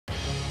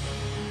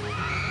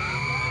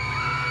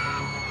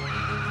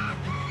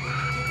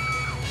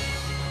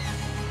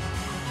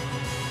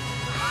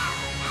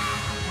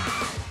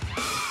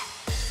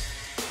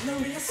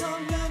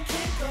나서면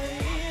기꺼이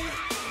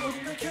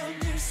모든 걸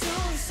견딜 수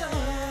있어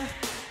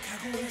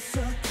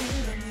각오했어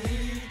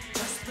그러니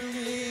Just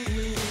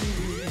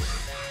believe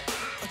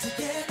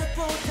어떻게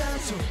나보다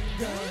좀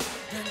더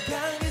난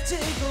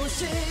강해지고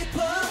싶어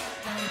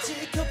날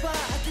지켜봐 I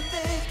can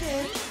make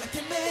it I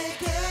can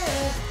make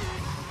it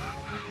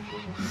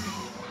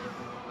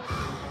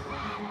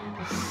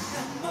난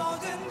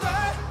모든 걸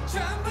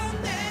전부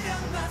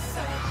내려놨어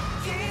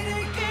잃을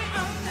게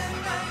없는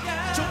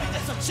나야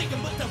준비됐어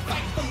지금부터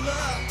fight for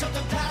love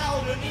점점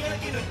달아오른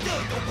이야기를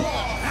뜨거워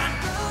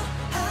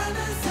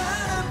하는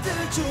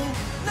사람들 중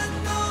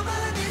난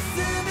너만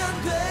있으면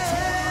돼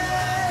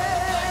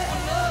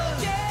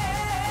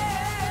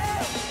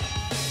yeah.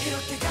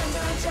 이렇게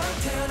간절한 적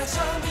태어나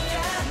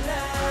처음이야 난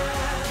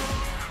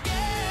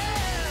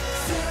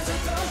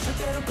쓰러져도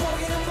절대로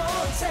포기는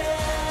못해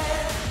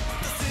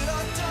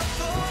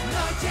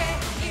너의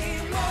이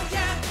모양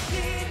이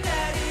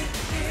날이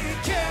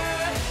일으켜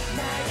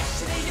나의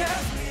신의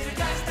열미를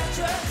가져다 줘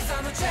Cause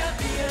I'm a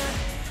champion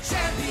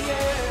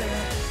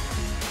champion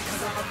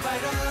Cause I'm a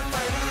fighter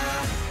fighter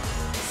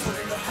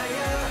소리로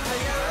higher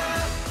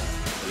higher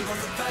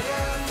이곳은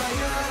fire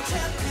fire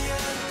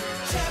champion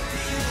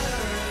champion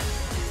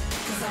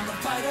Cause I'm a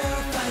fighter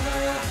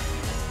fighter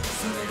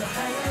소리로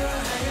higher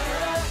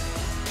higher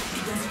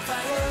이곳은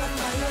fire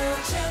fire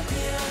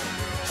champion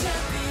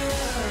champion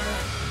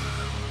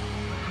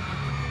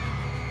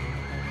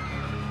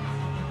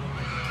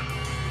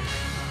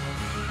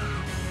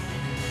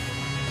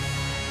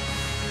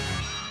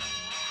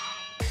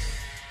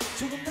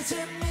조금 더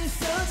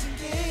재밌어진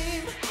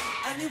게임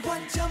아니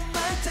완전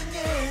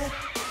말짱해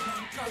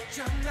넌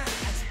걱정 마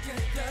아직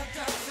끝도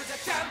없어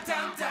calm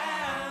down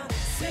down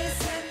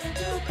세상은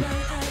두번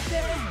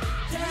안돼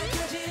다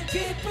가진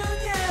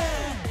기분이야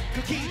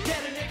그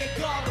기대를 내게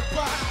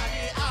걸어봐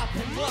네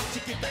앞에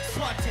멋지게 딱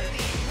설 테니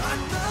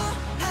너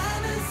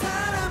하는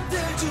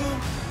사람들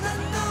중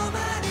난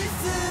너만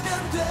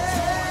있으면 돼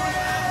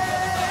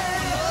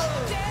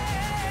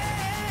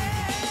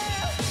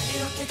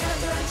이렇게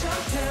간절한 적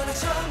태어나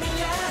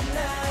처음이야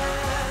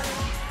난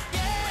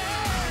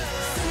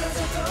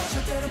쓰러져도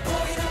절대로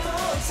포기는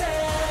못해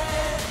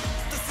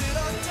또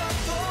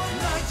쓰러져도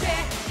너의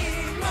이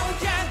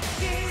모양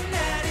이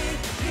날이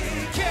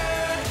일으켜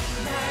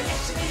나의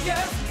신의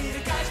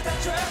열미를 가져다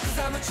줘 Cause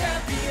I'm a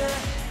champion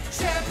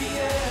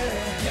champion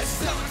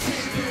Yes I'm a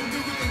champion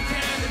누구든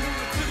가는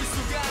눈을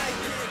수가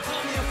있게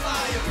Call me a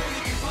fire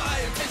분위기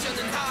fire 텐션은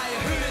higher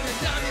흐르는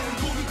땀에는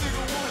고기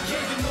뜨거워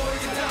얘도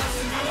너에게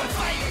닿았으면 I'm a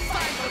fighter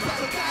fighter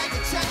바로 가이고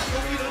차가워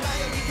일어나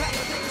여기 가요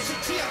되고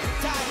싶지 않고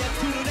달려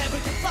두 눈에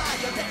불켜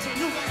fire 대체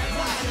누가 날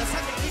봐요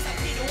상대 이상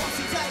필요 없이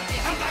짧게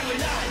한 방을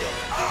날려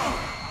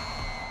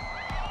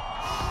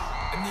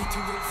I need to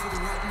wait for the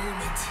right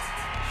moment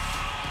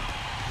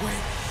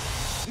Wait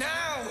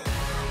now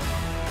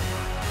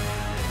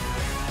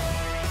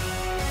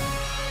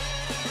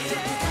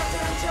이렇게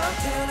간절한 적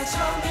태어나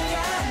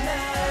처음이야 난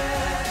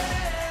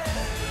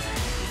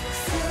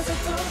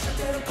쓰러져도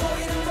절대로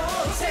포기는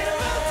못해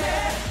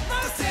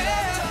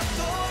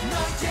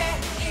너의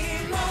이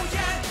모양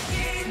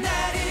이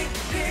날이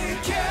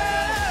일으켜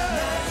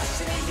나의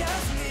신의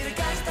열미를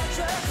가져다 줘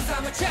Cause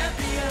I'm a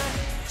champion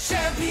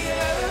champion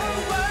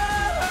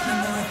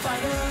난 너의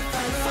fighter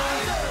fighter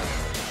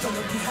더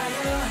높이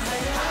higher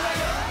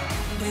higher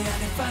내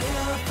안에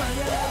fire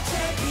fire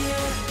champion